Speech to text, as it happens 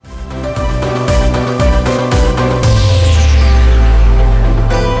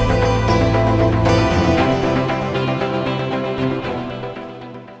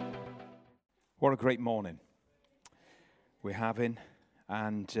we're having,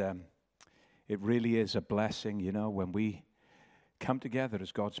 and it really is a blessing, when we come together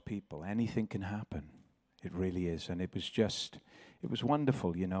as God's people. Anything can happen. It really is, and it was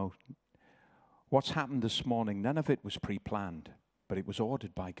wonderful, What's happened this morning, none of it was pre-planned, but it was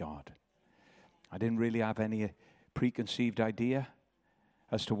ordered by God. I didn't really have any preconceived idea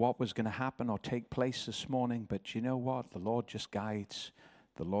as to what was going to happen or take place this morning, but you know what? The Lord just guides,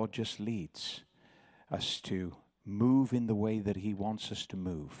 the Lord just leads us to move in the way that He wants us to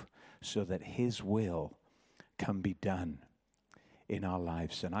move so that His will can be done in our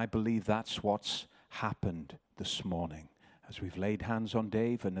lives. And I believe that's what's happened this morning. As we've laid hands on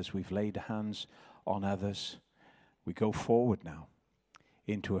Dave and as we've laid hands on others, we go forward now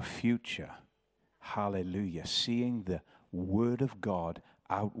into a future, hallelujah, seeing the Word of God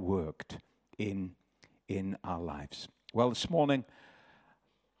outworked in our lives. Well, this morning,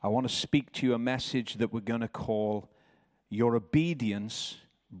 I want to speak to you a message that we're going to call Your Obedience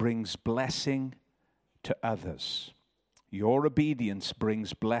Brings Blessing to Others. Your obedience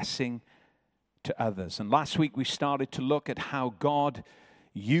brings blessing to others. And last week we started to look at how God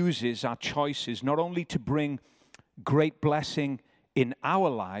uses our choices not only to bring great blessing in our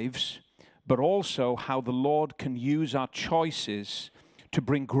lives, but also how the Lord can use our choices to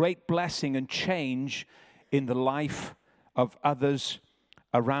bring great blessing and change in the life of others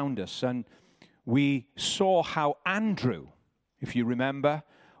around us. And we saw how Andrew, if you remember,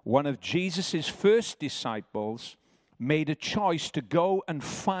 one of Jesus' first disciples, made a choice to go and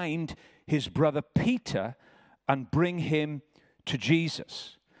find his brother Peter and bring him to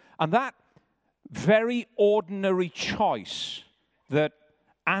Jesus. And that very ordinary choice that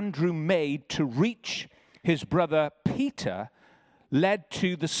Andrew made to reach his brother Peter led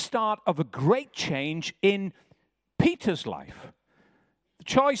to the start of a great change in Peter's life. The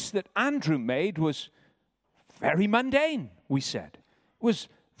choice that Andrew made was very mundane, we said. It was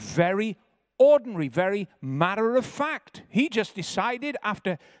very ordinary, very matter of fact. He just decided,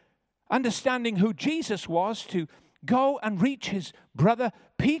 after understanding who Jesus was, to go and reach his brother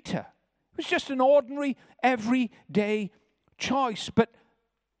Peter. It was just an ordinary, everyday choice. But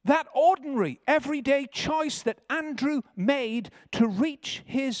that ordinary, everyday choice that Andrew made to reach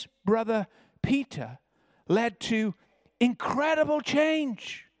his brother Peter led to incredible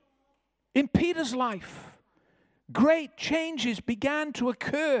change in Peter's life. Great changes began to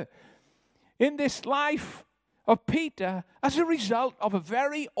occur in this life of Peter as a result of a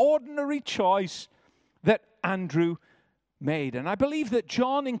very ordinary choice that Andrew made. And I believe that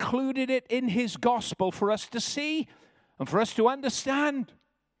John included it in his gospel for us to see and for us to understand.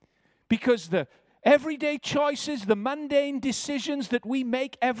 Because the everyday choices, the mundane decisions that we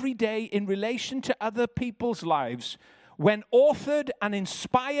make every day in relation to other people's lives, when authored and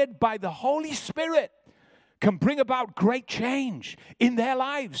inspired by the Holy Spirit, can bring about great change in their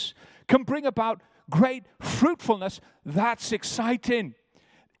lives, can bring about great fruitfulness. That's exciting.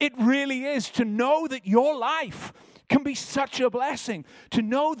 It really is, to know that your life can be such a blessing, to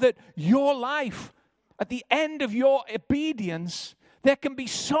know that your life, at the end of your obedience, there can be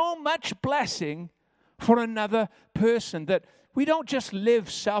so much blessing for another person, that we don't just live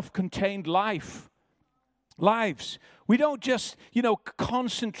self-contained lives. We don't just,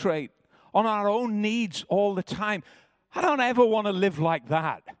 concentrate on our own needs all the time. I don't ever want to live like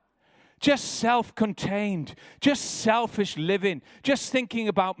that. Just self-contained, just selfish living, just thinking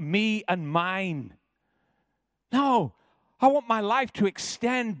about me and mine. No, I want my life to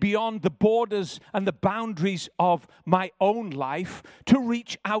extend beyond the borders and the boundaries of my own life to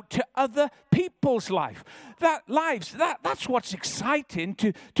reach out to other people's lives. That's what's exciting,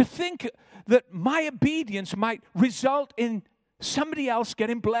 to think that my obedience might result in somebody else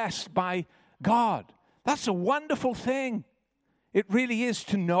getting blessed by God. That's a wonderful thing. It really is,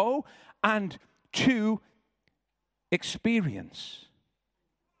 to know and to experience.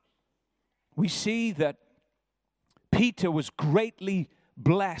 We see that Peter was greatly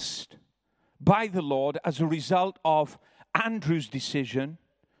blessed by the Lord as a result of Andrew's decision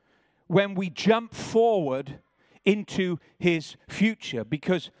when we jump forward into his future.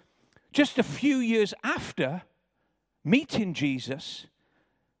 Because just a few years after meeting Jesus,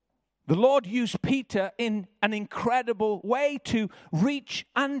 the Lord used Peter in an incredible way to reach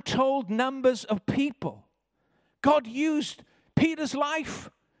untold numbers of people. God used Peter's life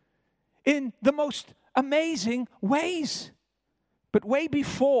in the most amazing ways. But way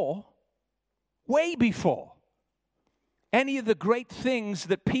before any of the great things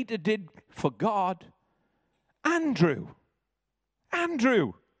that Peter did for God, Andrew,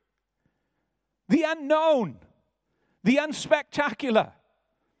 the unknown, the unspectacular,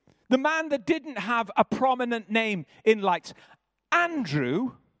 the man that didn't have a prominent name in lights,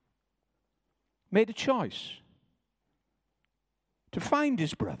 Andrew, made a choice to find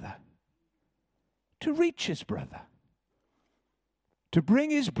his brother, to reach his brother, to bring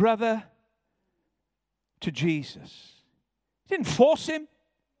his brother to Jesus. He didn't force him,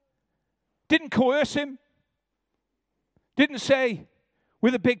 didn't coerce him, didn't say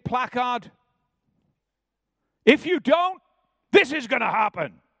with a big placard, if you don't, this is going to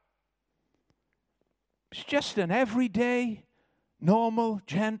happen. It's just an everyday, normal,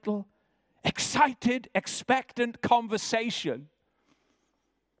 gentle, excited, expectant conversation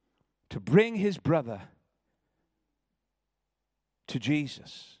to bring his brother to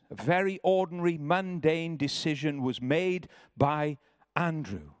Jesus. A very ordinary, mundane decision was made by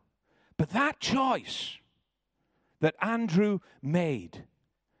Andrew. But that choice that Andrew made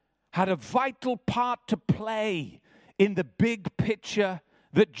had a vital part to play in the big picture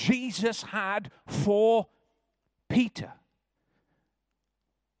that Jesus had for Peter.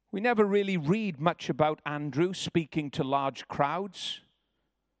 We never really read much about Andrew speaking to large crowds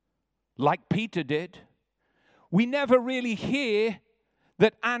like Peter did. We never really hear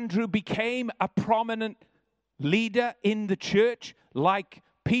that Andrew became a prominent leader in the church like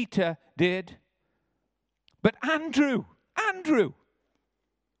Peter did. But Andrew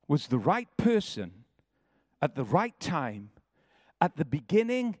was the right person at the right time at the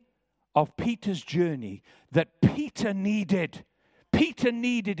beginning of Peter's journey that Peter needed. Peter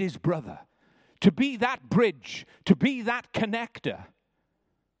needed his brother to be that bridge, to be that connector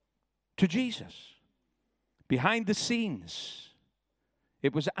to Jesus. Behind the scenes,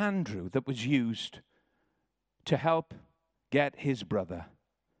 it was Andrew that was used to help get his brother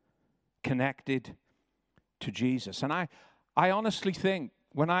connected to Jesus. And I honestly think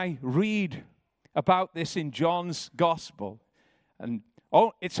when I read about this in John's gospel, and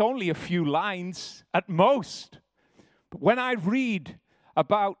it's only a few lines at most, but when I read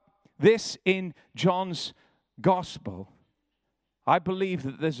about this in John's gospel, I believe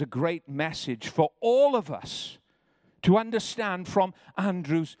that there's a great message for all of us to understand from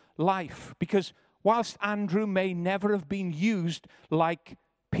Andrew's life. Because whilst Andrew may never have been used like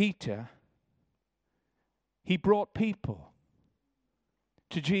Peter, he brought people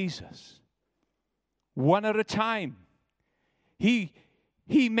to Jesus one at a time. He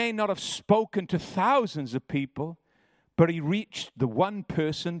may not have spoken to thousands of people, but he reached the one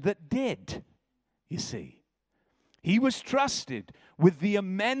person that did, you see. He was trusted with the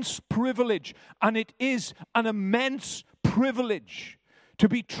immense privilege, and it is an immense privilege to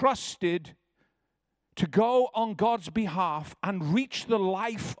be trusted to go on God's behalf and reach the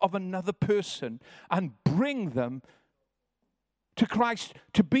life of another person and bring them to Christ,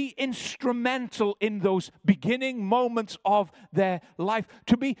 to be instrumental in those beginning moments of their life,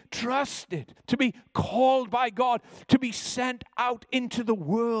 to be trusted, to be called by God, to be sent out into the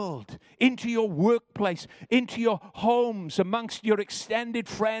world, into your workplace, into your homes, amongst your extended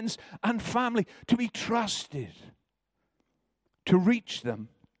friends and family, to be trusted, to reach them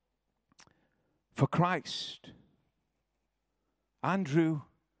for Christ. Andrew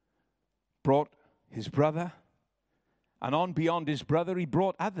brought his brother, and on beyond his brother, he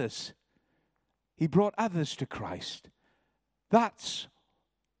brought others. He brought others to Christ. That's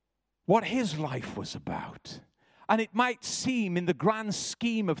what his life was about. And it might seem, in the grand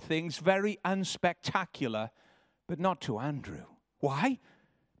scheme of things, very unspectacular, but not to Andrew. Why?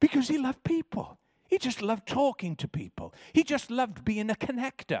 Because he loved people. He just loved talking to people. He just loved being a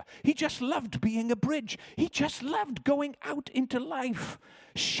connector. He just loved being a bridge. He just loved going out into life,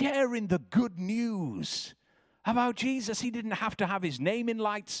 sharing the good news about Jesus. He didn't have to have his name in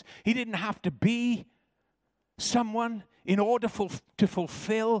lights. He didn't have to be someone in order to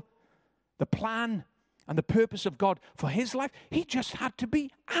fulfill the plan and the purpose of God for his life. He just had to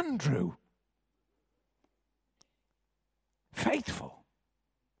be Andrew. Faithful.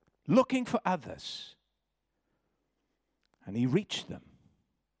 Looking for others. And he reached them.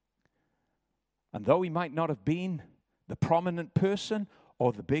 And though he might not have been the prominent person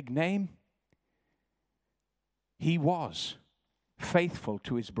or the big name, he was faithful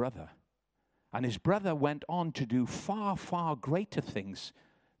to his brother. And his brother went on to do far, far greater things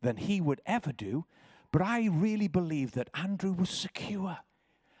than he would ever do. But I really believe that Andrew was secure.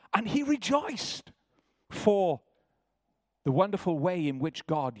 And he rejoiced for the wonderful way in which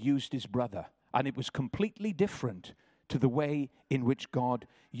God used his brother. And it was completely different to the way in which God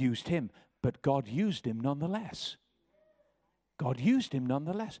used him. But God used him nonetheless. God used him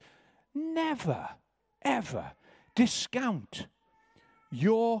nonetheless. Never, ever discount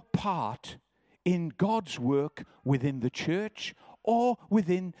your part in God's work within the church or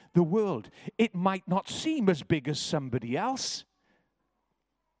within the world. It might not seem as big as somebody else,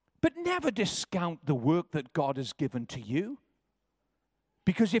 but never discount the work that God has given to you.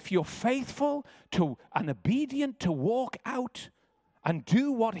 Because if you're faithful to and obedient to walk out and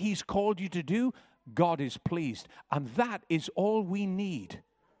do what He's called you to do, God is pleased. And that is all we need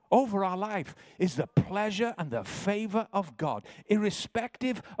over our life, is the pleasure and the favor of God.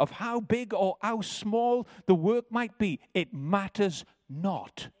 Irrespective of how big or how small the work might be, it matters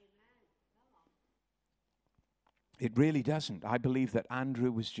not. It really doesn't. I believe that Andrew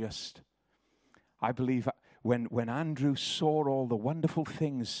was just, I believe when Andrew saw all the wonderful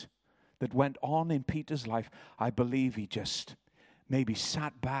things that went on in Peter's life, I believe he just maybe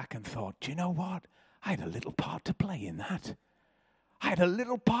sat back and thought, do you know what? I had a little part to play in that. I had a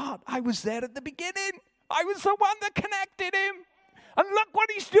little part. I was there at the beginning. I was the one that connected him. And look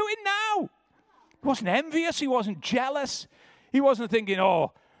what he's doing now. He wasn't envious. He wasn't jealous. He wasn't thinking,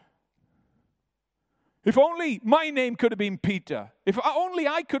 oh, if only my name could have been Peter. If only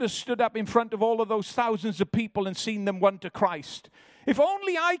I could have stood up in front of all of those thousands of people and seen them won to Christ. If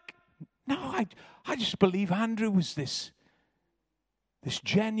only I just believe Andrew was this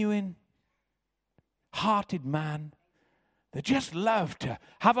genuine, hearted man that just loved to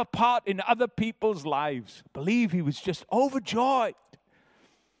have a part in other people's lives. I believe he was just overjoyed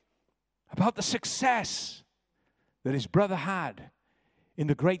about the success that his brother had in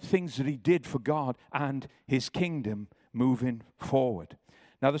the great things that he did for God and His kingdom moving forward.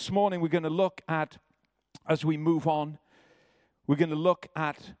 Now this morning we're going to look at, as we move on, we're going to look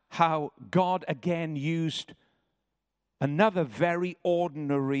at how God again used another very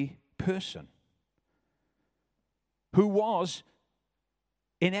ordinary person who was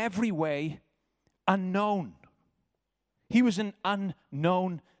in every way unknown. He was an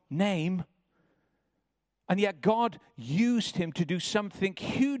unknown name, and yet God used him to do something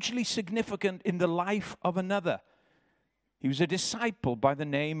hugely significant in the life of another. He was a disciple by the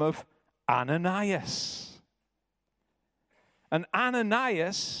name of Ananias. And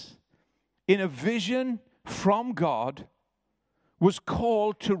Ananias, in a vision from God, was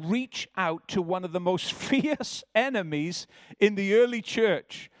called to reach out to one of the most fierce enemies in the early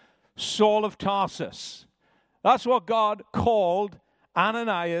church, Saul of Tarsus. That's what God called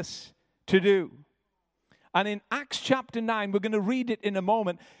Ananias to do. And in Acts chapter 9, we're going to read it in a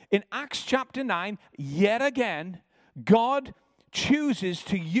moment. In Acts chapter 9, yet again, God chooses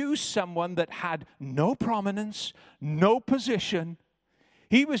to use someone that had no prominence, no position.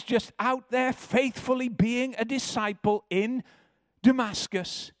 He was just out there faithfully being a disciple in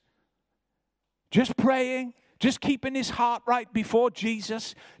Damascus, just praying, just keeping his heart right before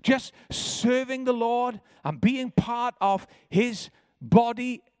Jesus, just serving the Lord and being part of His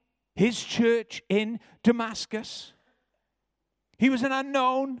body, His church in Damascus. He was an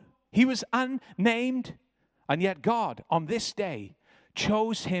unknown, he was unnamed, and yet God on this day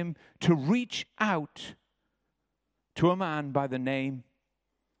chose him to reach out to a man by the name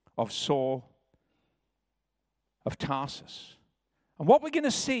of Saul of Tarsus. And what we're going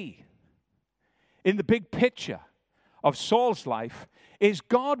to see in the big picture of Saul's life is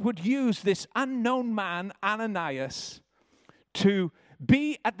God would use this unknown man, Ananias, to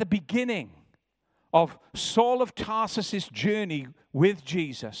be at the beginning of Saul of Tarsus' journey with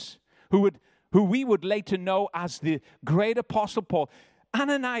Jesus, who we would later know as the great apostle Paul.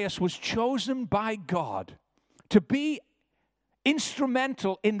 Ananias was chosen by God to be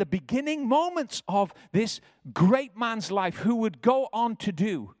instrumental in the beginning moments of this great man's life, who would go on to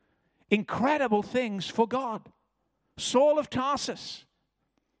do incredible things for God. Saul of Tarsus,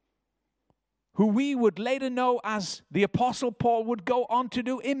 who we would later know as the Apostle Paul, would go on to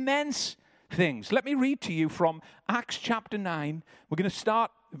do immense things. Let me read to you from Acts chapter 9. We're going to start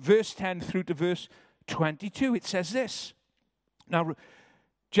verse 10 through to verse 22. It says this. Now,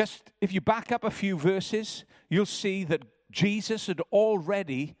 just if you back up a few verses, you'll see that Jesus had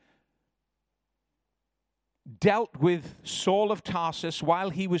already dealt with Saul of Tarsus while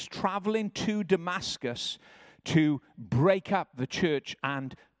he was traveling to Damascus to break up the church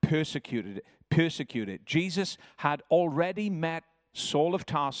and persecute it. Jesus had already met Saul of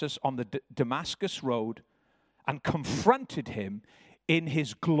Tarsus on the Damascus road and confronted him in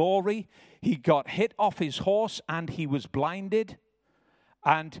his glory. He got hit off his horse and he was blinded,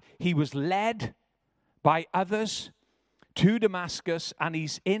 and he was led by others to Damascus, and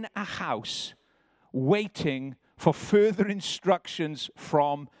he's in a house waiting for further instructions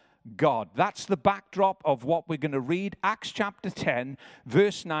from God. That's the backdrop of what we're going to read. Acts chapter 10,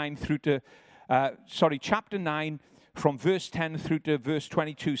 verse 9 through to, chapter 9 from verse 10 through to verse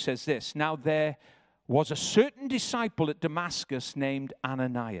 22 says this. Now there was a certain disciple at Damascus named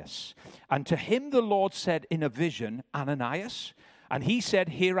Ananias. And to him the Lord said in a vision, Ananias? And he said,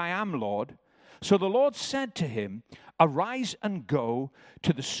 Here I am, Lord. So the Lord said to him, Arise and go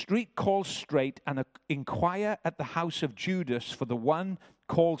to the street called Straight and inquire at the house of Judas for the one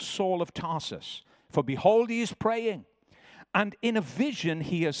called Saul of Tarsus. For behold, he is praying. And in a vision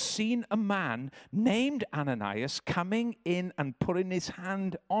he has seen a man named Ananias coming in and putting his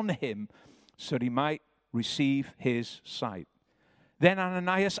hand on him so that he might receive his sight. Then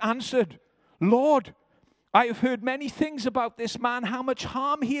Ananias answered, Lord, I have heard many things about this man, how much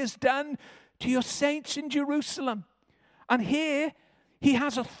harm he has done to your saints in Jerusalem. And here he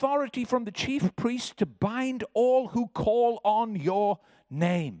has authority from the chief priest to bind all who call on your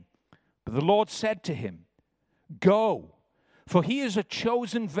name. But the Lord said to him, Go, for he is a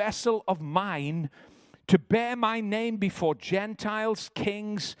chosen vessel of mine to bear my name before Gentiles,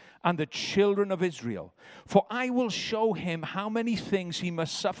 kings, and the children of Israel. For I will show him how many things he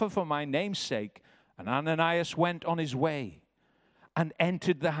must suffer for my name's sake. And Ananias went on his way and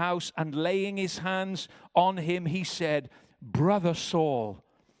entered the house, and laying his hands on him, he said, Brother Saul,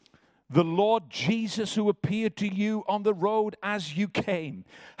 the Lord Jesus, who appeared to you on the road as you came,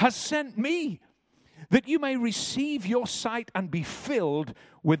 has sent me, that you may receive your sight and be filled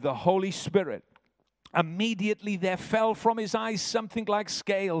with the Holy Spirit. Immediately there fell from his eyes something like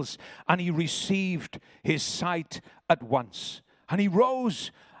scales, and he received his sight at once. And he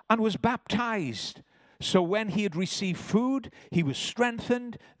rose and was baptized. So when he had received food, he was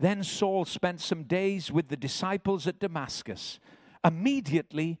strengthened. Then Saul spent some days with the disciples at Damascus.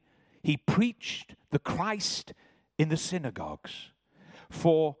 Immediately he preached the Christ in the synagogues,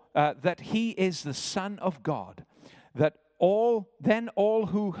 for that he is the Son of God. All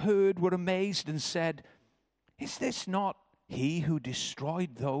who heard were amazed and said, Is this not he who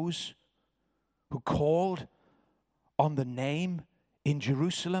destroyed those who called on the name in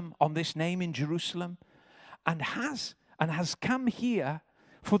Jerusalem, on this name in Jerusalem, and has come here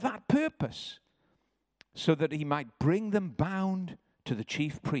for that purpose, so that he might bring them bound to the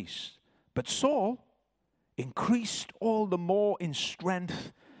chief priests? But Saul increased all the more in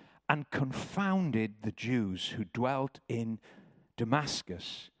strength and confounded the Jews who dwelt in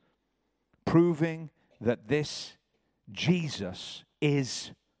Damascus, proving that this Jesus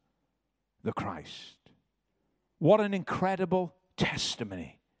is the Christ. What an incredible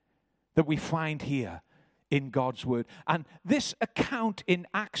testimony that we find here in God's word. And this account in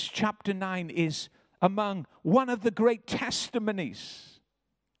Acts chapter 9 is among one of the great testimonies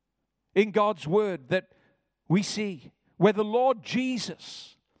in God's word that we see, where the Lord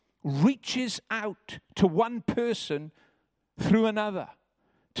Jesus reaches out to one person through another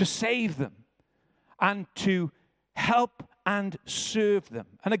to save them and to help and serve them.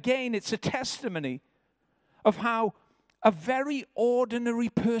 And again, it's a testimony of how a very ordinary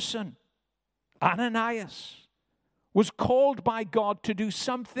person, Ananias, was called by God to do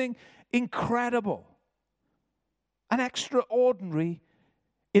something incredible and extraordinary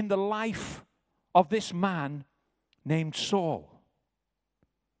in the life of this man named Saul,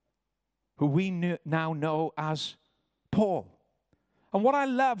 who we now know as Paul. And what I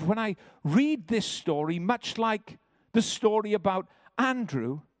love when I read this story, much like the story about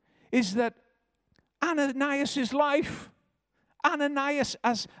Andrew, is that Ananias' life, Ananias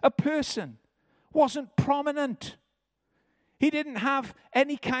as a person, wasn't prominent. He didn't have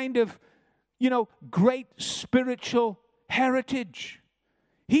any kind of, great spiritual heritage.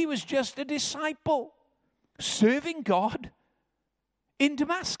 He was just a disciple serving God in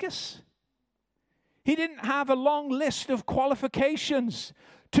Damascus. He didn't have a long list of qualifications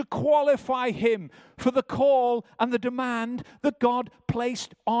to qualify him for the call and the demand that God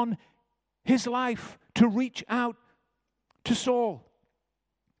placed on his life to reach out to Saul.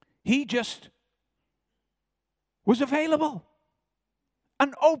 He just was available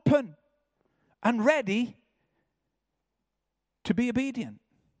and open and ready to be obedient.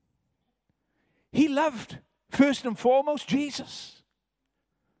 He loved, first and foremost, Jesus.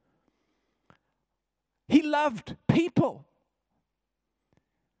 He loved people.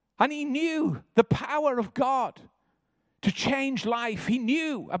 And he knew the power of God to change life. He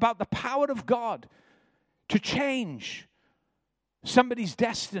knew about the power of God to change somebody's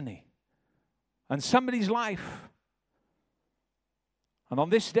destiny and somebody's life. And on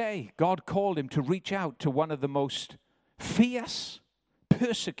this day, God called him to reach out to one of the most fierce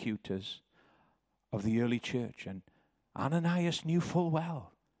persecutors of the early church. And Ananias knew full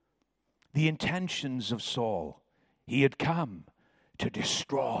well the intentions of Saul. He had come to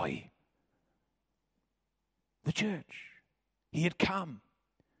destroy the church. He had come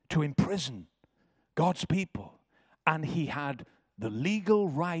to imprison God's people. And he had the legal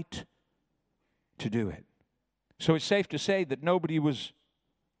right to do it. So it's safe to say that nobody was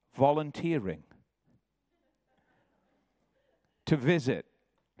volunteering to visit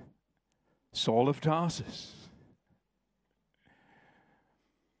Saul of Tarsus.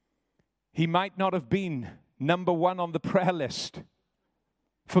 He might not have been number one on the prayer list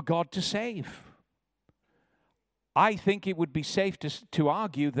for God to save. I think it would be safe to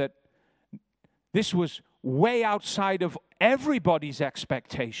argue that this was way outside of everybody's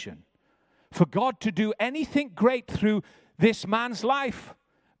expectation for God to do anything great through this man's life.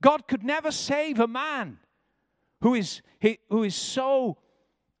 God could never save a man who is so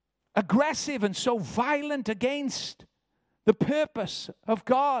aggressive and so violent against the purpose of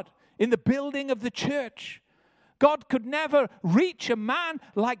God in the building of the church. God could never reach a man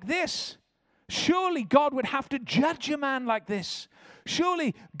like this. Surely God would have to judge a man like this.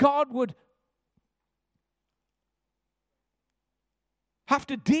 Surely God would have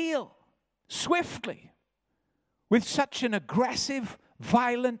to deal swiftly with such an aggressive,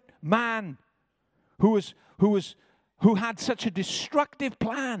 violent man who had such a destructive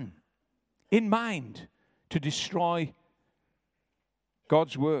plan in mind to destroy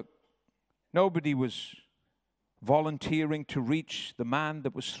God's work. Nobody was volunteering to reach the man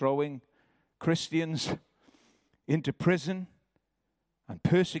that was throwing Christians into prison and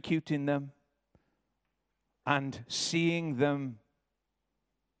persecuting them and seeing them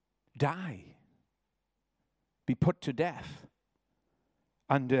die, be put to death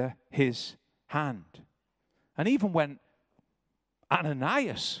under his hand. And even when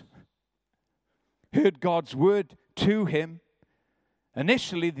Ananias heard God's word to him,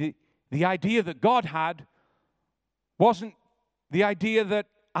 initially the idea that God had wasn't the idea that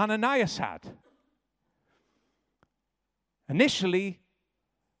Ananias had. Initially,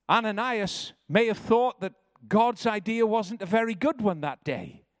 Ananias may have thought that God's idea wasn't a very good one that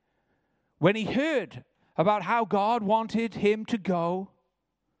day. When he heard about how God wanted him to go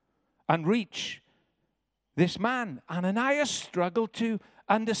and reach this man, Ananias struggled to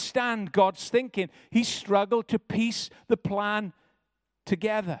understand God's thinking. He struggled to piece the plan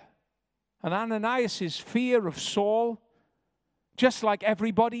together. And Ananias' fear of Saul, just like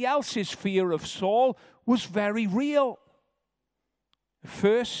everybody else's fear of Saul, was very real.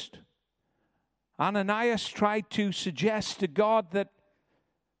 First, Ananias tried to suggest to God that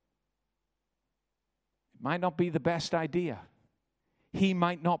it might not be the best idea. He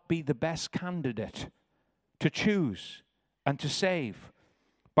might not be the best candidate to choose and to save,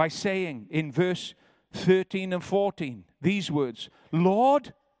 by saying in verse 13 and 14 these words,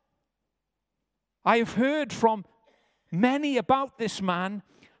 "Lord, I have heard from many about this man,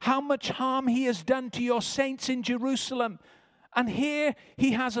 how much harm he has done to your saints in Jerusalem. And here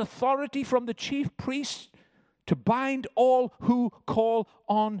he has authority from the chief priests to bind all who call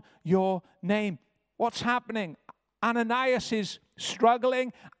on your name." What's happening? Ananias is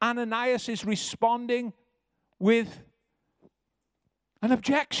struggling. Ananias is responding with an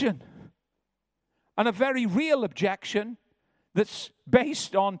objection. And a very real objection that's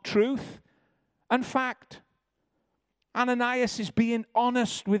based on truth and fact. Ananias is being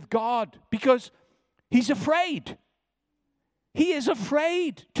honest with God because he's afraid. He is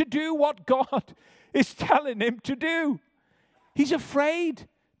afraid to do what God is telling him to do. He's afraid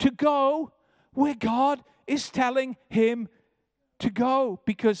to go where God is telling him to go,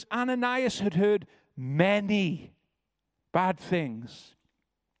 because Ananias had heard many bad things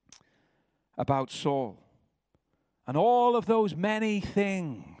about Saul. And all of those many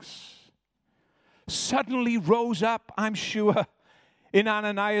things suddenly rose up, I'm sure, in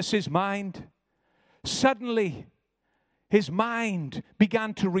Ananias' mind. Suddenly, his mind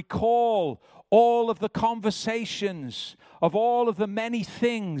began to recall all of the conversations of all of the many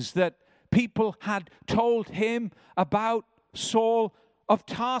things that people had told him about Saul of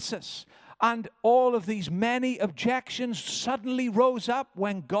Tarsus. And all of these many objections suddenly rose up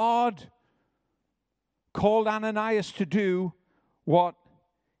when God called Ananias to do what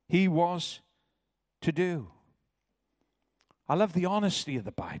he was to do. I love the honesty of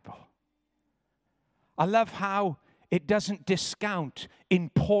the Bible. I love how it doesn't discount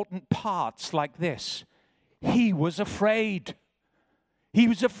important parts like this. He was afraid. He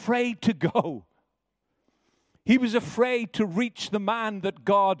was afraid to go. He was afraid to reach the man that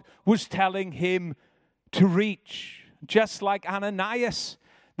God was telling him to reach. Just like Ananias,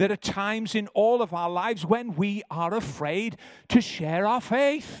 there are times in all of our lives when we are afraid to share our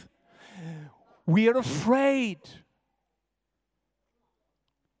faith. We are afraid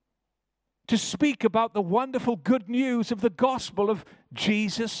to speak about the wonderful good news of the gospel of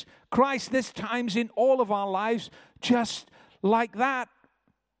Jesus Christ. There's times in all of our lives just like that.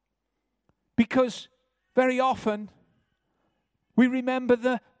 Because very often we remember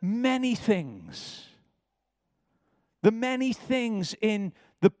the many things. The many things in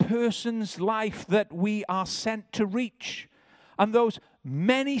the person's life that we are sent to reach. And those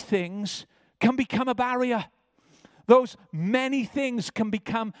many things can become a barrier. Those many things can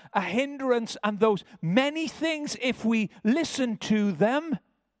become a hindrance. And those many things, if we listen to them,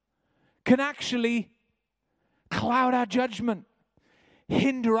 can actually cloud our judgment,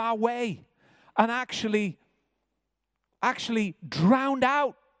 hinder our way, and actually drown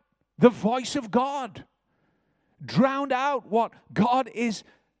out the voice of God. Drown out what God is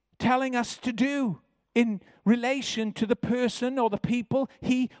telling us to do in relation to the person or the people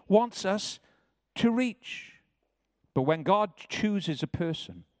He wants us to reach. But when God chooses a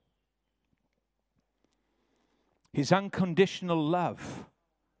person, His unconditional love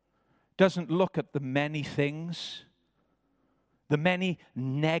doesn't look at the many things, the many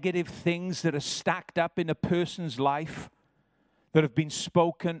negative things that are stacked up in a person's life that have been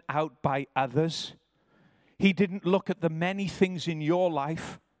spoken out by others. He didn't look at the many things in your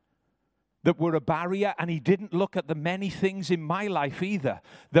life that were a barrier, and He didn't look at the many things in my life either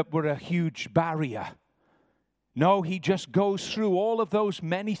that were a huge barrier. No, He just goes through all of those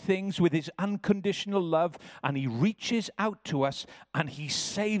many things with His unconditional love, and He reaches out to us, and He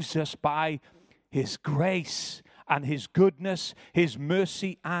saves us by His grace and His goodness, His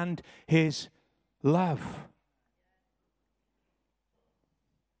mercy, and His love.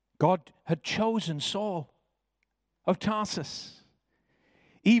 God had chosen Saul of Tarsus,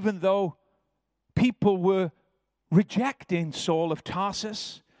 even though people were rejecting Saul of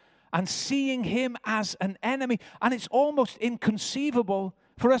Tarsus and seeing him as an enemy. And it's almost inconceivable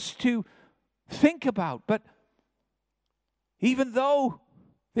for us to think about. But even though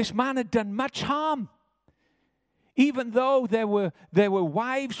this man had done much harm, even though there were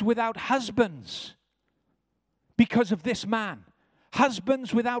wives without husbands because of this man,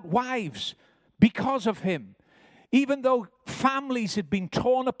 husbands without wives because of him, even though families had been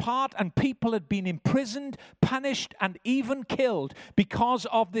torn apart and people had been imprisoned, punished, and even killed because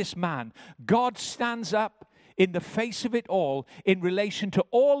of this man, God stands up in the face of it all in relation to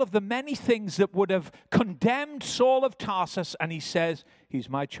all of the many things that would have condemned Saul of Tarsus, and He says, He's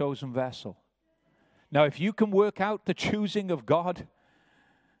my chosen vessel. Now, if you can work out the choosing of God,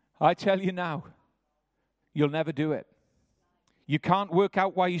 I tell you now, you'll never do it. You can't work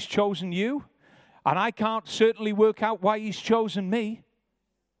out why He's chosen you. And I can't certainly work out why He's chosen me.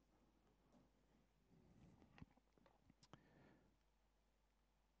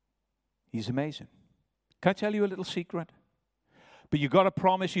 He's amazing. Can I tell you a little secret? But you've got to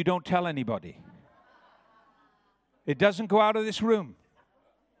promise you don't tell anybody. It doesn't go out of this room.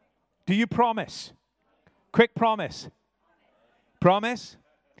 Do you promise? Quick promise. Promise?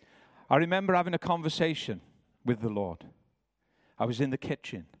 I remember having a conversation with the Lord. I was in the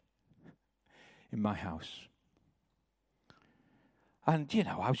kitchen in my house. And,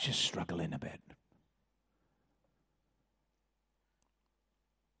 I was just struggling a bit.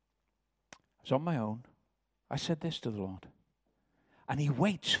 I was on my own. I said this to the Lord. And He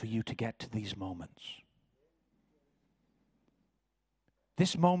waits for you to get to these moments.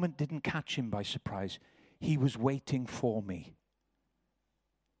 This moment didn't catch Him by surprise. He was waiting for me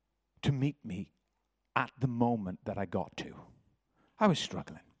to meet me at the moment that I got to. I was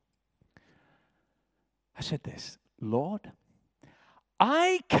struggling. I said this, Lord,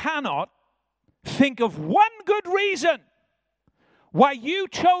 I cannot think of one good reason why You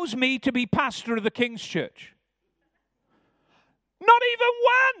chose me to be pastor of the King's Church. Not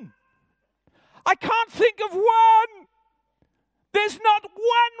even one. I can't think of one. There's not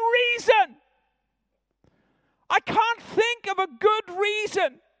one reason. I can't think of a good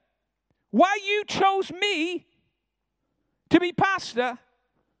reason why You chose me to be pastor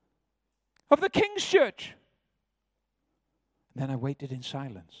of the King's Church. And then I waited in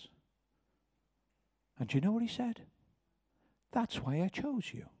silence. And do you know what He said? That's why I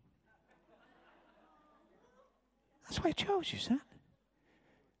chose you. That's why I chose you, son.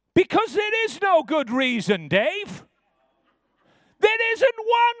 Because there is no good reason, Dave. There isn't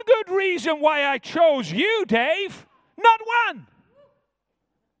one good reason why I chose you, Dave. Not one.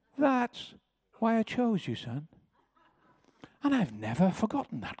 That's why I chose you, son. And I've never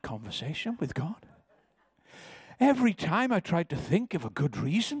forgotten that conversation with God. Every time I tried to think of a good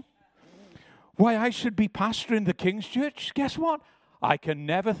reason why I should be pastoring the King's Church, guess what? I can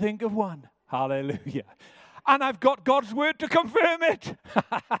never think of one. Hallelujah. And I've got God's word to confirm it.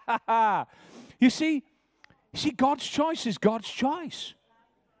 You see, God's choice is God's choice.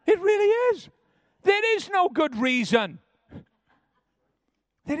 It really is. There is no good reason.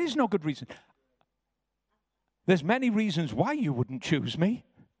 There is no good reason. There's many reasons why you wouldn't choose me,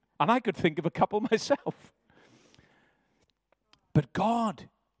 and I could think of a couple myself. But God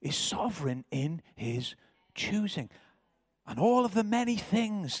is sovereign in his choosing. And all of the many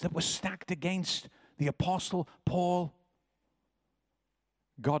things that were stacked against the Apostle Paul,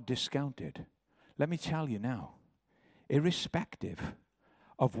 God discounted. Let me tell you now, irrespective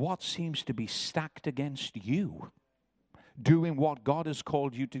of what seems to be stacked against you, doing what God has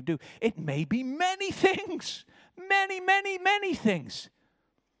called you to do, it may be many things, many things.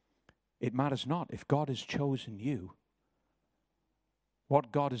 It matters not. If God has chosen you,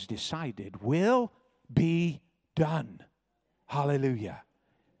 what God has decided will be done. Hallelujah.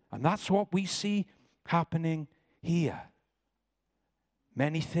 And that's what we see happening here.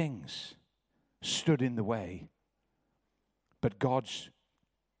 Many things stood in the way, but God's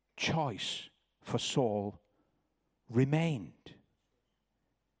choice for Saul remained.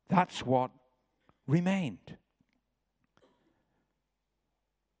 That's what remained.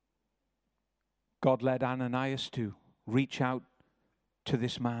 God led Ananias to reach out to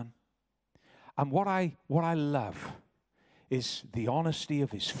this man. And what I love is the honesty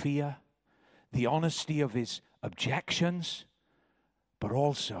of his fear, the honesty of his objections, but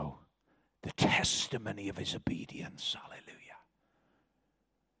also the testimony of his obedience. Hallelujah.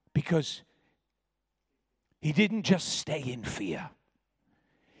 Because he didn't just stay in fear.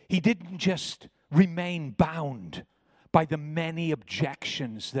 He didn't just remain bound by the many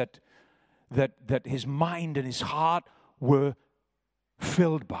objections that his mind and his heart were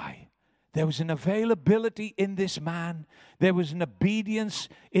filled by. There was an availability in this man. There was an obedience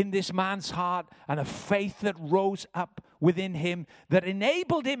in this man's heart and a faith that rose up within him that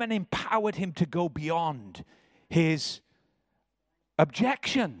enabled him and empowered him to go beyond his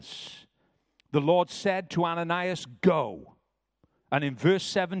objections. The Lord said to Ananias, "Go." And in verse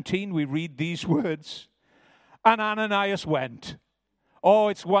 17 we read these words, and Ananias went. Oh,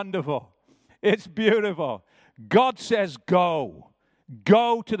 it's wonderful. It's beautiful. God says, go.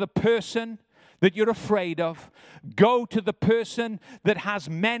 Go to the person that you're afraid of. Go to the person that has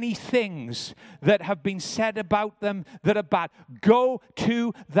many things that have been said about them that are bad. Go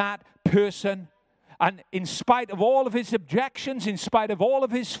to that person. And in spite of all of his objections, in spite of all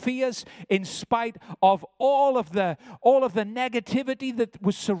of his fears, in spite of all of the negativity that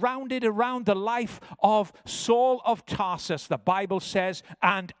was surrounded around the life of Saul of Tarsus, the Bible says,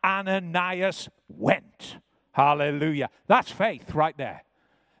 and Ananias went. Hallelujah. That's faith right there.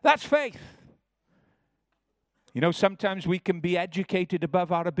 That's faith. You know, sometimes we can be educated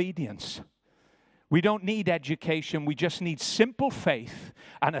above our obedience. We don't need education. We just need simple faith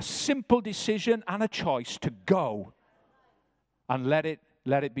and a simple decision and a choice to go and let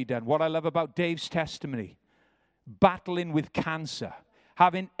it be done. What I love about Dave's testimony, battling with cancer,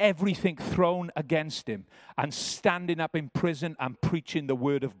 having everything thrown against him and standing up in prison and preaching the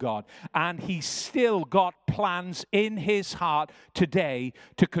word of God. And he's still got plans in his heart today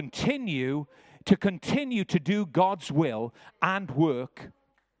to continue to do God's will and work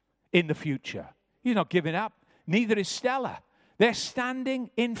in the future. He's not giving up. Neither is Stella. They're standing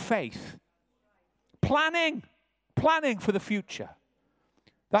in faith, planning for the future.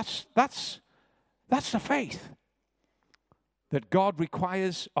 That's the faith that God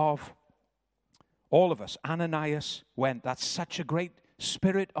requires of all of us. Ananias went. That's such a great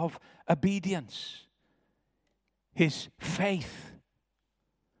spirit of obedience. His faith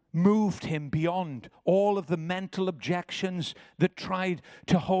moved him beyond all of the mental objections that tried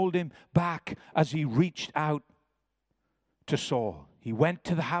to hold him back as he reached out to Saul. He went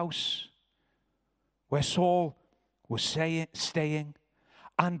to the house where Saul was staying,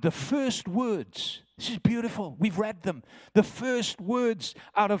 and the first words, this is beautiful, we've read them, the first words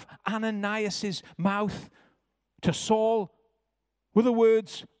out of Ananias' mouth to Saul were the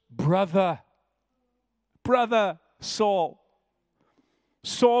words, brother Saul.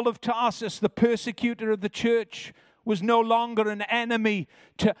 Saul of Tarsus, the persecutor of the church, was no longer an enemy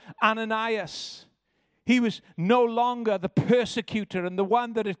to Ananias. He was no longer the persecutor and the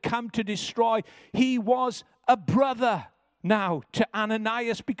one that had come to destroy. He was a brother now to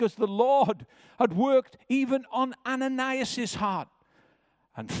Ananias because the Lord had worked even on Ananias' heart.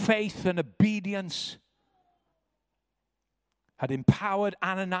 And faith and obedience had empowered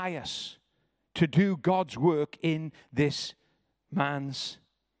Ananias to do God's work in this man's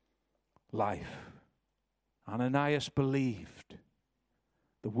life. Ananias believed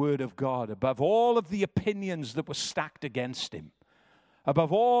the word of God above all of the opinions that were stacked against him.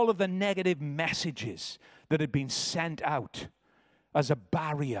 above all of the negative messages that had been sent out as a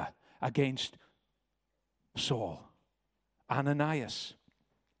barrier against Saul. Ananias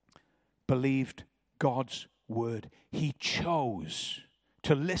believed God's word. He chose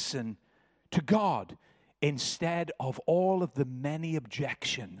to listen to God instead of all of the many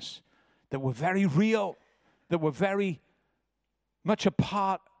objections that were very real, that were very much a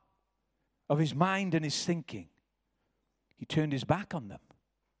part of his mind and his thinking. He turned his back on them.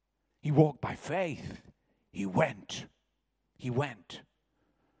 He walked by faith. He went. He went.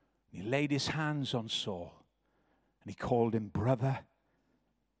 He laid his hands on Saul and he called him brother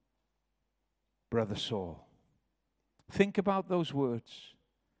Saul. Think about those words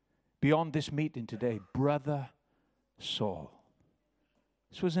beyond this meeting today. Brother Saul.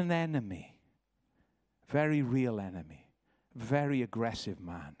 This was an enemy, very real enemy, very aggressive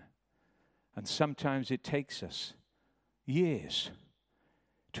man. And sometimes it takes us years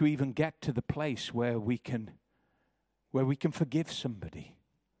to even get to the place where we can forgive somebody,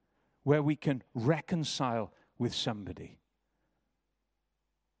 where we can reconcile with somebody.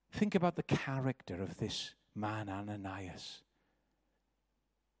 Think about the character of this man, Ananias.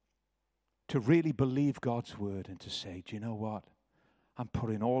 To really believe God's word and to say, do you know what? I'm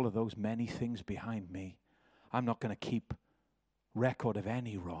putting all of those many things behind me. I'm not going to keep record of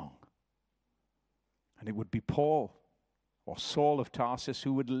any wrong. And it would be Paul or Saul of Tarsus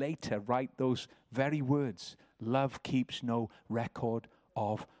who would later write those very words. Love keeps no record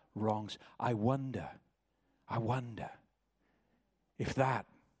of wrongs. I wonder if that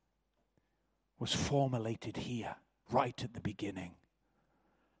was formulated here, right at the beginning.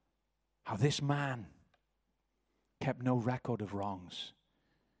 How this man kept no record of wrongs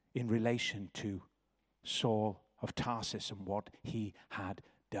in relation to Saul of Tarsus and what he had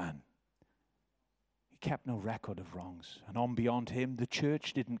done. He kept no record of wrongs. And on beyond him, the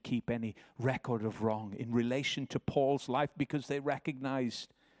church didn't keep any record of wrong in relation to Paul's life because they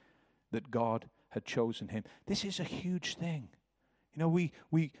recognized that God had chosen him. This is a huge thing. You know,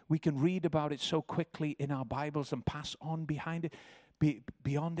 we can read about it so quickly in our Bibles and pass on behind it,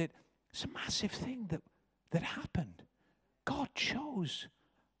 beyond it. It's a massive thing that happened. God chose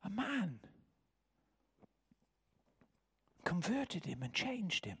a man, converted him and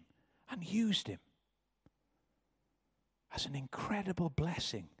changed him and used him as an incredible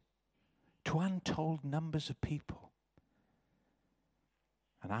blessing to untold numbers of people.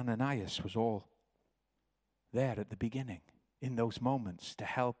 And Ananias was all there at the beginning, in those moments, to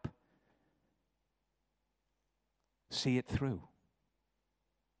help see it through.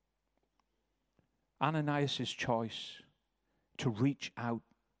 Ananias' choice to reach out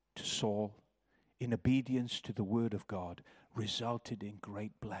to Saul in obedience to the word of God resulted in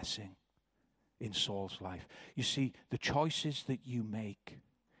great blessing in Saul's life. You see, the choices that you make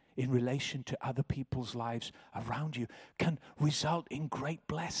in relation to other people's lives around you can result in great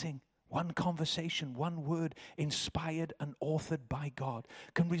blessing. One conversation, one word inspired and authored by God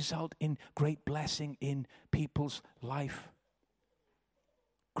can result in great blessing in people's life.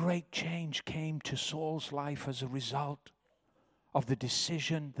 Great change came to Saul's life as a result of the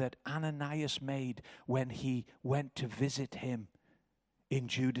decision that Ananias made when he went to visit him in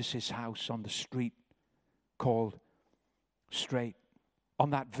Judas's house on the street called Straight. On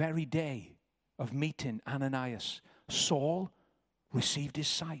that very day of meeting Ananias, Saul received his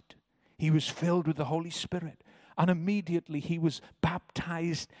sight. He was filled with the Holy Spirit, and immediately he was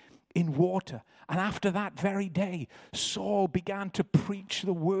baptized in water. And after that very day, Saul began to preach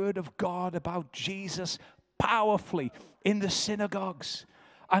the word of God about Jesus powerfully in the synagogues.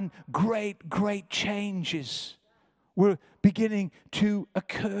 And great changes were beginning to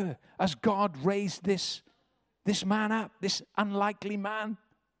occur as God raised this man up, this unlikely man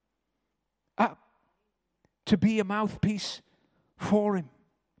up to be a mouthpiece for him.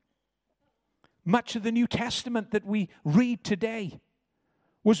 Much of the New Testament that we read today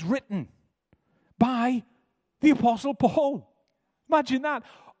was written by the Apostle Paul. Imagine that.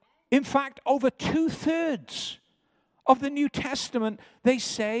 In fact, over 2/3 of the New Testament, they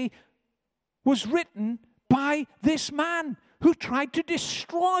say, was written by this man who tried to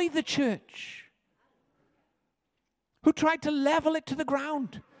destroy the church, who tried to level it to the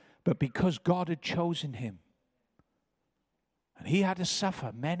ground. But because God had chosen him, and he had to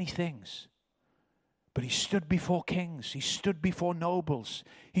suffer many things, but he stood before kings, he stood before nobles,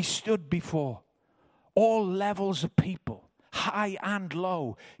 he stood before all levels of people, high and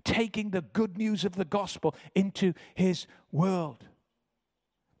low, taking the good news of the gospel into his world.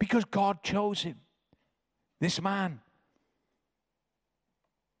 Because God chose him. This man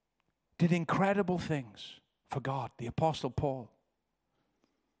did incredible things for God, the Apostle Paul.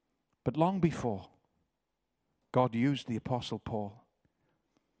 But long before God used the Apostle Paul,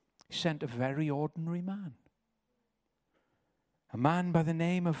 he sent a very ordinary man. A man by the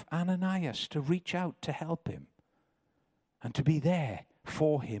name of Ananias to reach out to help him and to be there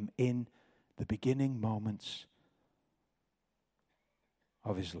for him in the beginning moments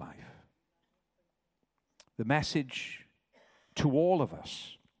of his life. The message to all of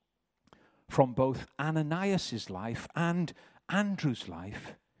us from both Ananias' life and Andrew's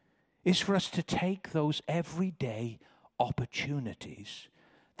life is for us to take those everyday opportunities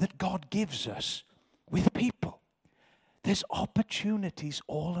that God gives us with people. There's opportunities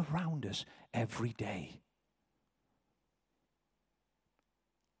all around us every day.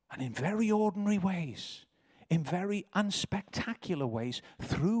 And in very ordinary ways, in very unspectacular ways,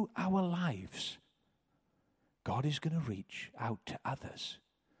 through our lives, God is going to reach out to others.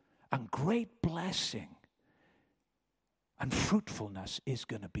 And great blessing and fruitfulness is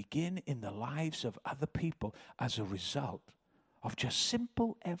going to begin in the lives of other people as a result of just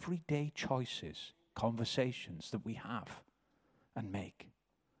simple everyday choices, conversations that we have and make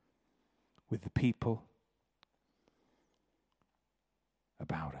with the people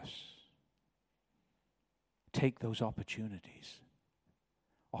about us. Take those opportunities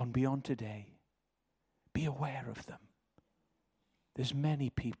on beyond today. Be aware of them. There's many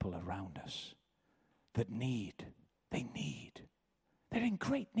people around us that they're in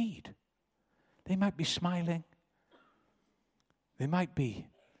great need. They might be smiling. They might be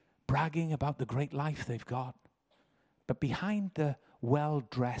bragging about the great life they've got. But behind the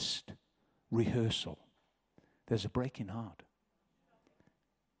well-dressed rehearsal, there's a breaking heart.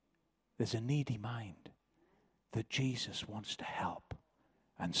 There's a needy mind that Jesus wants to help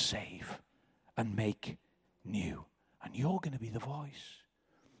and save and make new. And you're going to be the voice.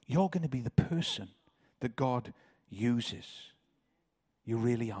 You're going to be the person that God uses. You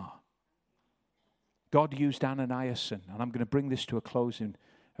really are. God used Ananias, and I'm going to bring this to a close in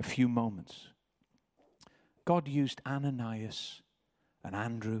a few moments. God used Ananias and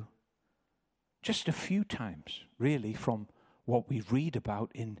Andrew just a few times, really, from what we read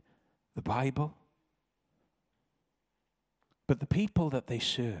about in the Bible. But the people that they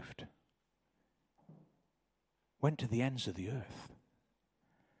served went to the ends of the earth.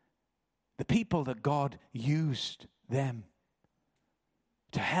 The people that God used them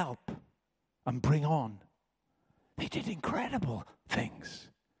to help and bring on, they did incredible things.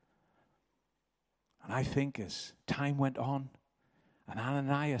 And I think as time went on, and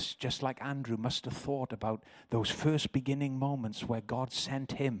Ananias, just like Andrew, must have thought about those first beginning moments where God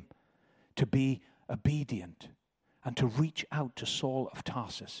sent him to be obedient and to reach out to Saul of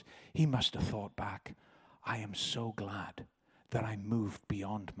Tarsus. He must have thought back, I am so glad that I moved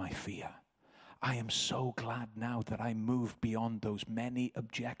beyond my fear. I am so glad now that I moved beyond those many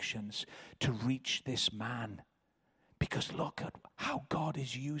objections to reach this man. Because look at how God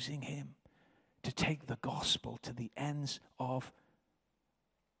is using him to take the gospel to the ends of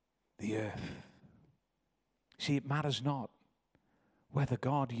the earth. See, it matters not whether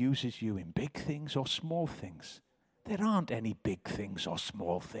God uses you in big things or small things. There aren't any big things or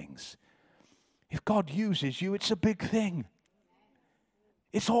small things. If God uses you, it's a big thing.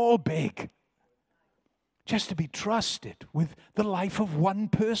 It's all big. Just to be trusted with the life of one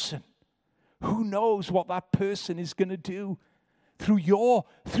person. Who knows what that person is going to do through your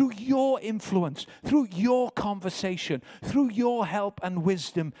influence, through your conversation, through your help and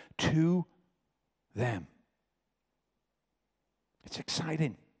wisdom to them. It's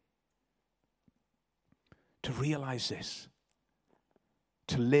exciting to realize this,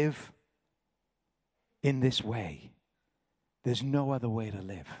 to live in this way. There's no other way to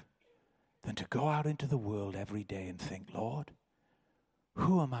live than to go out into the world every day and think, Lord,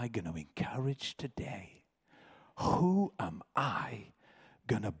 who am I going to encourage today? Who am I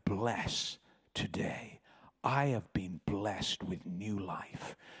going to bless today? I have been blessed with new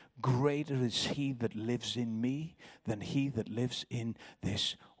life. Greater is he that lives in me than he that lives in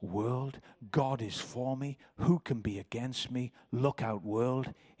this world. God is for me. Who can be against me? Look out,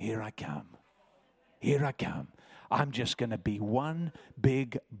 world. Here I come. Here I come. I'm just going to be one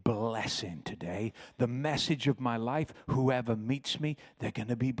big blessing today. The message of my life, whoever meets me, they're going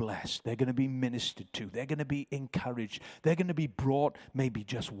to be blessed. They're going to be ministered to. They're going to be encouraged. They're going to be brought maybe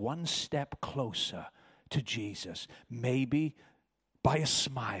just one step closer to Jesus. Maybe by a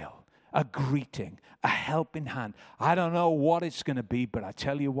smile, a greeting, a helping hand. I don't know what it's going to be, but I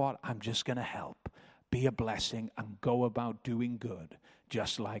tell you what, I'm just going to help, be a blessing, and go about doing good,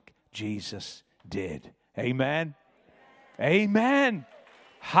 just like Jesus did. Amen. Amen.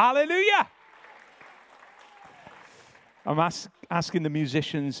 Hallelujah. I'm asking the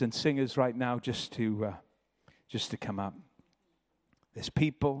musicians and singers right now just to come up. There's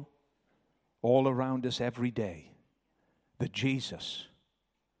people all around us every day that Jesus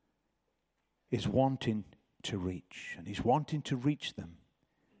is wanting to reach. And he's wanting to reach them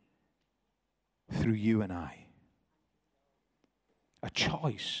through you and I. A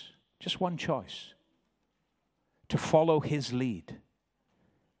choice, just one choice, to follow his lead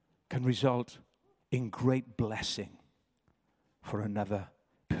can result in great blessing for another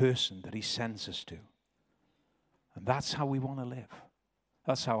person that he sends us to. And that's how we want to live.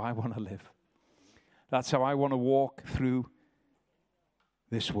 That's how I want to live. That's how I want to walk through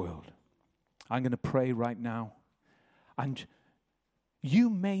this world. I'm going to pray right now. And you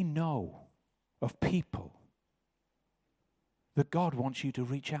may know of people that God wants you to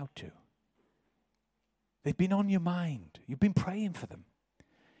reach out to. They've been on your mind. You've been praying for them.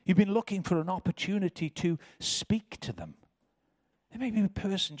 You've been looking for an opportunity to speak to them. There may be a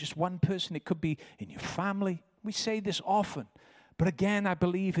person, just one person. It could be in your family. We say this often. But again, I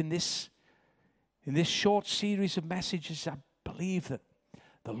believe in this short series of messages, I believe that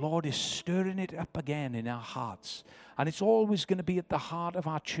the Lord is stirring it up again in our hearts. And it's always going to be at the heart of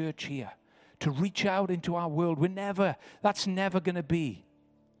our church here, to reach out into our world. That's never going to be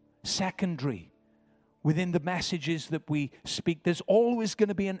secondary within the messages that we speak. There's always going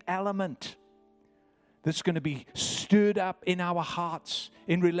to be an element that's going to be stirred up in our hearts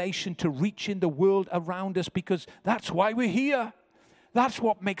in relation to reaching the world around us, because that's why we're here. That's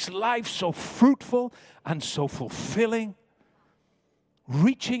what makes life so fruitful and so fulfilling.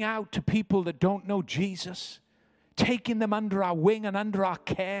 Reaching out to people that don't know Jesus, taking them under our wing and under our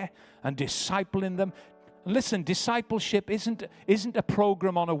care and discipling them. Listen, discipleship isn't a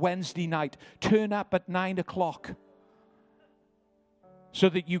program on a Wednesday night. Turn up at 9:00 so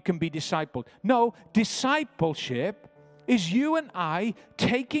that you can be discipled. No, discipleship is you and I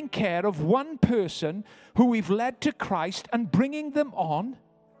taking care of one person who we've led to Christ and bringing them on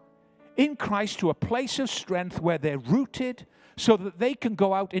in Christ to a place of strength where they're rooted, so that they can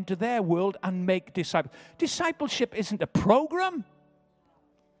go out into their world and make disciples. Discipleship isn't a program.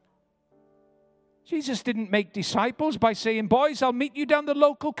 Jesus didn't make disciples by saying, boys, I'll meet you down the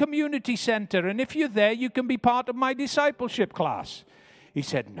local community center, and if you're there, you can be part of my discipleship class. He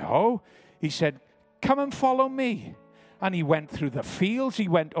said, no. He said, come and follow me. And he went through the fields, he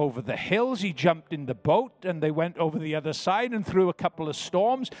went over the hills, he jumped in the boat, and they went over the other side and through a couple of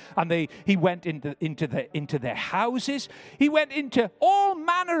storms, and he went into their houses. He went into all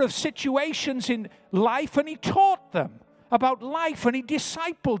manner of situations in life, and he taught them about life, and he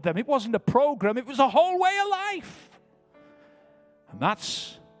discipled them. It wasn't a program, it was a whole way of life. And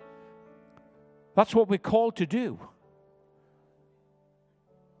that's what we're called to do.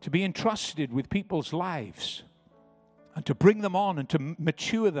 To be entrusted with people's lives, and to bring them on and to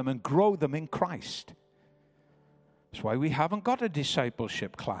mature them and grow them in Christ. That's why we haven't got a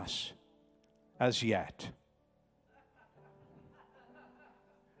discipleship class as yet.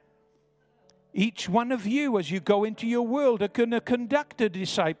 Each one of you, as you go into your world, are going to conduct a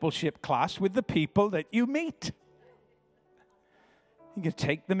discipleship class with the people that you meet. You're going to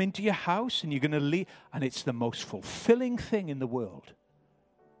take them into your house and you're going to lead, and it's the most fulfilling thing in the world.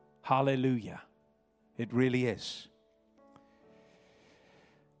 Hallelujah. It really is.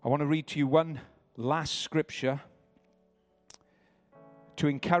 I want to read to you one last scripture to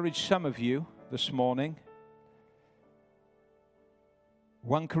encourage some of you this morning.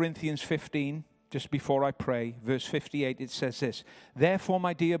 1 Corinthians 15, just before I pray, verse 58, it says this: therefore,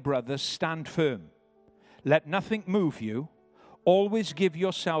 my dear brothers, stand firm. Let nothing move you. Always give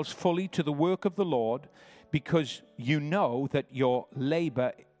yourselves fully to the work of the Lord, because you know that your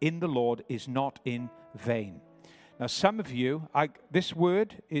labor in the Lord is not in vain. Now, some of you, this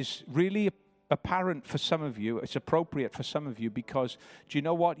word is really apparent for some of you. It's appropriate for some of you because, do you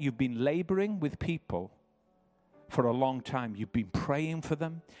know what? You've been laboring with people for a long time. You've been praying for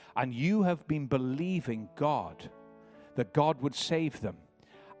them, and you have been believing God, that God would save them.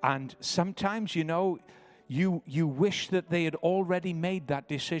 And sometimes, you wish that they had already made that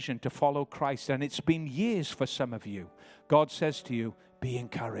decision to follow Christ, and it's been years for some of you. God says to you, be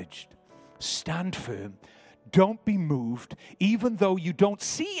encouraged. Stand firm. Don't be moved, even though you don't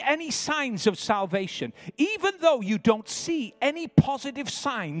see any signs of salvation, even though you don't see any positive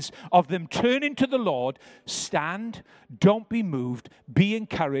signs of them turning to the Lord. Stand, don't be moved, be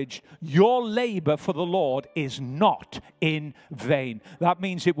encouraged. Your labor for the Lord is not in vain. That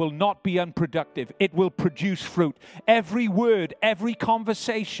means it will not be unproductive. It will produce fruit. Every word, every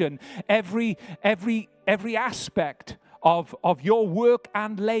conversation, every aspect of your work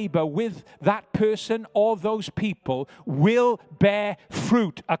and labor with that person or those people will bear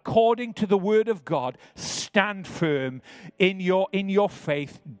fruit according to the word of God. Stand firm in your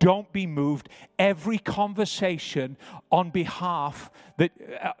faith. Don't be moved. Every conversation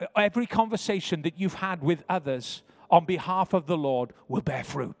that you've had with others on behalf of the Lord will bear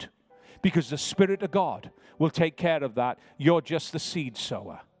fruit, because the Spirit of God will take care of that. You're just the seed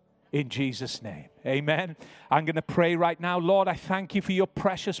sower. In Jesus' name. Amen. I'm going to pray right now. Lord, I thank you for your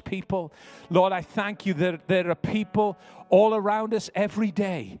precious people. Lord, I thank you that there are people all around us every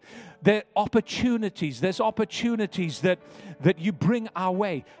day. There's opportunities that you bring our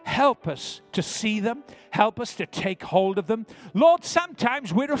way. Help us to see them. Help us to take hold of them. Lord,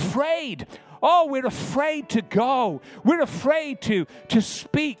 sometimes we're afraid. Oh, we're afraid to go. We're afraid to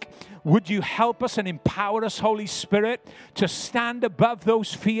speak. Would you help us and empower us, Holy Spirit, to stand above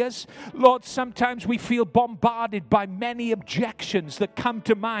those fears? Lord, sometimes we feel bombarded by many objections that come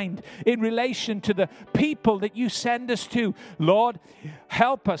to mind in relation to the people that you send us to. Lord,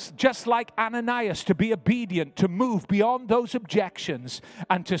 help us, just like Ananias, to be obedient, to move beyond those objections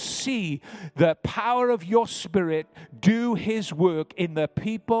and to see the power of your Spirit do his work in the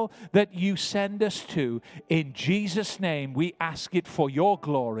people that you send us to. In Jesus' name, we ask it for your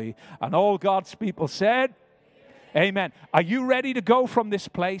glory. And all God's people said, amen. Are you ready to go from this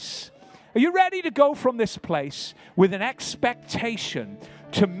place? Are you ready to go from this place with an expectation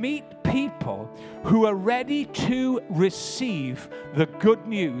to meet people who are ready to receive the good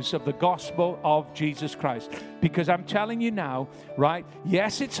news of the gospel of Jesus Christ? Because I'm telling you now, right?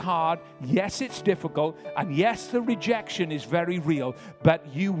 Yes, it's hard. Yes, it's difficult. And yes, the rejection is very real. But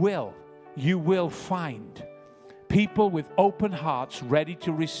you will find people with open hearts ready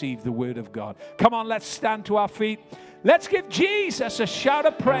to receive the word of God. Come on, let's stand to our feet. Let's give Jesus a shout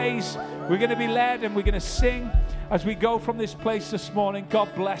of praise. We're going to be led and we're going to sing as we go from this place this morning.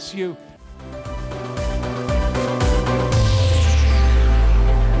 God bless you.